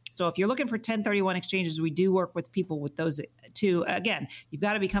 So if you're looking for 1031 exchanges, we do work with people with those too. Again, you've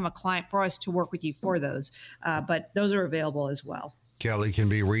got to become a client for us to work with you for those, but those are available as well. Kelly can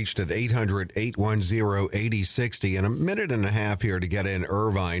be reached at 800-810-8060. In a minute and a half here to get in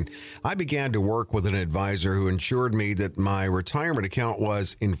Irvine, I began to work with an advisor who ensured me that my retirement account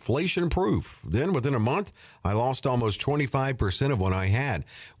was inflation-proof. Then within a month, I lost almost 25% of what I had.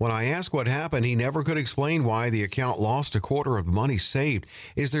 When I asked what happened, he never could explain why the account lost a quarter of the money saved.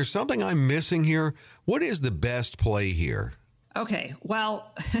 Is there something I'm missing here? What is the best play here? Okay,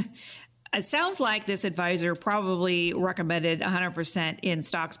 well... It sounds like this advisor probably recommended 100% in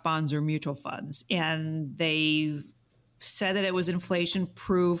stocks, bonds, or mutual funds. And they said that it was inflation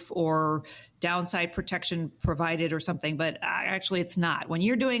proof or downside protection provided or something. But actually, it's not. When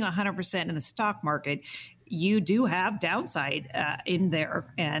you're doing 100% in the stock market, you do have downside in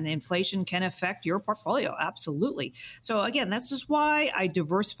there, and inflation can affect your portfolio. Absolutely. So again, that's just why I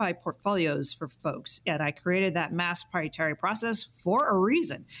diversify portfolios for folks. And I created that mass proprietary process for a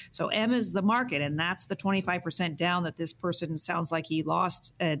reason. So M is the market, and that's the 25% down that this person sounds like he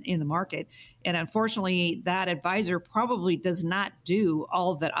lost in the market. And unfortunately, that advisor probably does not do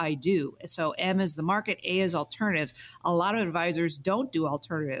all that I do. So M is the market, A is alternatives. A lot of advisors don't do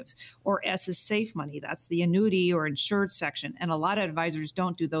alternatives, or S is safe money. That's the annuity or insured section. And a lot of advisors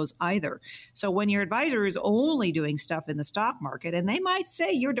don't do those either. So when your advisor is only doing stuff in the stock market, and they might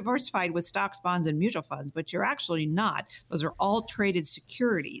say you're diversified with stocks, bonds, and mutual funds, but you're actually not. Those are all traded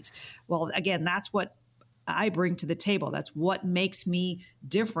securities. Well, again, that's what I bring to the table. That's what makes me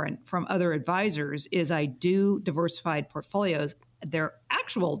different from other advisors is I do diversified portfolios. They're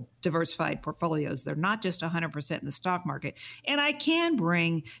actual diversified portfolios. They're not just 100% in the stock market. And I can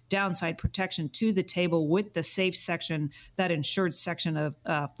bring downside protection to the table with the safe section, that insured section of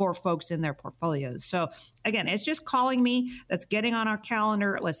for folks in their portfolios. So again, it's just calling me. That's getting on our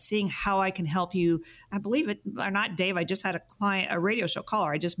calendar. Let's seeing how I can help you. I believe it or not, Dave, I just had a client, a radio show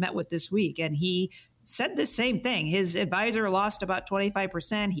caller I just met with this week, and he said the same thing. His advisor lost about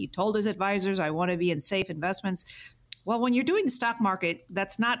 25%. He told his advisors, I want to be in safe investments. Well, when you're doing the stock market,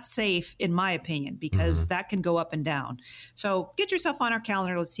 that's not safe, in my opinion, because that can go up and down. So get yourself on our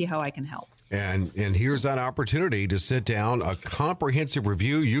calendar. Let's see how I can help. And here's that opportunity to sit down, a comprehensive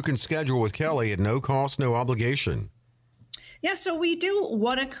review you can schedule with Kelly at no cost, no obligation. Yeah, so we do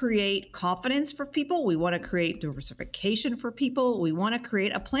want to create confidence for people. We want to create diversification for people. We want to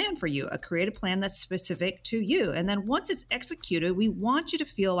create a plan for you, create a plan that's specific to you. And then once it's executed, we want you to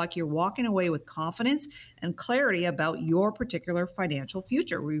feel like you're walking away with confidence and clarity about your particular financial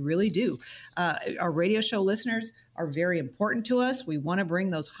future. We really do. Our radio show listeners are very important to us. We want to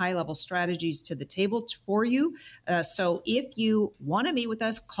bring those high-level strategies to the table for you. So if you want to meet with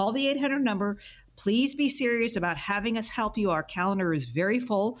us, call the 800 number. Please be serious about having us help you. Our calendar is very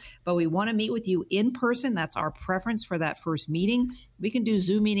full, but we want to meet with you in person. That's our preference for that first meeting. We can do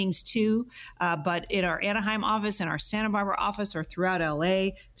Zoom meetings too, but in our Anaheim office and our Santa Barbara office or throughout LA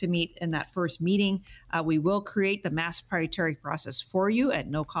to meet in that first meeting, we will create the mass proprietary process for you at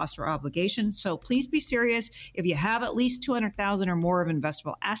no cost or obligation. So please be serious. If you have at least $200,000 or more of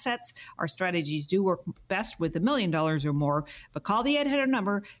investable assets, our strategies do work best with $1 million or more, but call the 800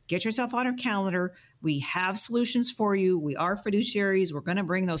 number, get yourself on our calendar. We have solutions for you. We are fiduciaries. We're going to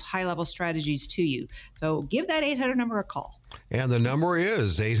bring those high-level strategies to you. So give that 800 number a call. And the number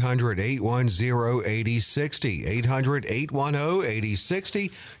is 800-810-8060.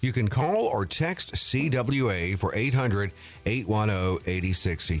 800-810-8060. You can call or text CWA for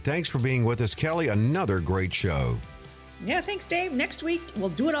 800-810-8060. Thanks for being with us, Kelly. Another great show. Yeah, thanks, Dave. Next week, we'll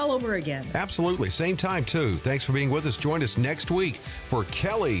do it all over again. Absolutely. Same time, too. Thanks for being with us. Join us next week for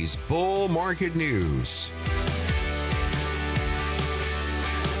Kelly's Bull Market News.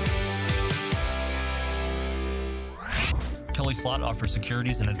 Kelly Slott offers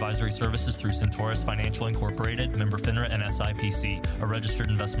securities and advisory services through Centaurus Financial Incorporated, member FINRA and SIPC, a registered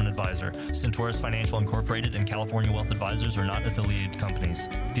investment advisor. Centaurus Financial Incorporated and California Wealth Advisors are not affiliated companies.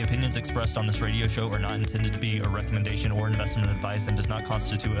 The opinions expressed on this radio show are not intended to be a recommendation or investment advice and does not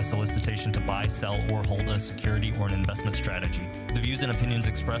constitute a solicitation to buy, sell, or hold a security or an investment strategy. The views and opinions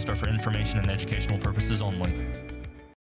expressed are for information and educational purposes only.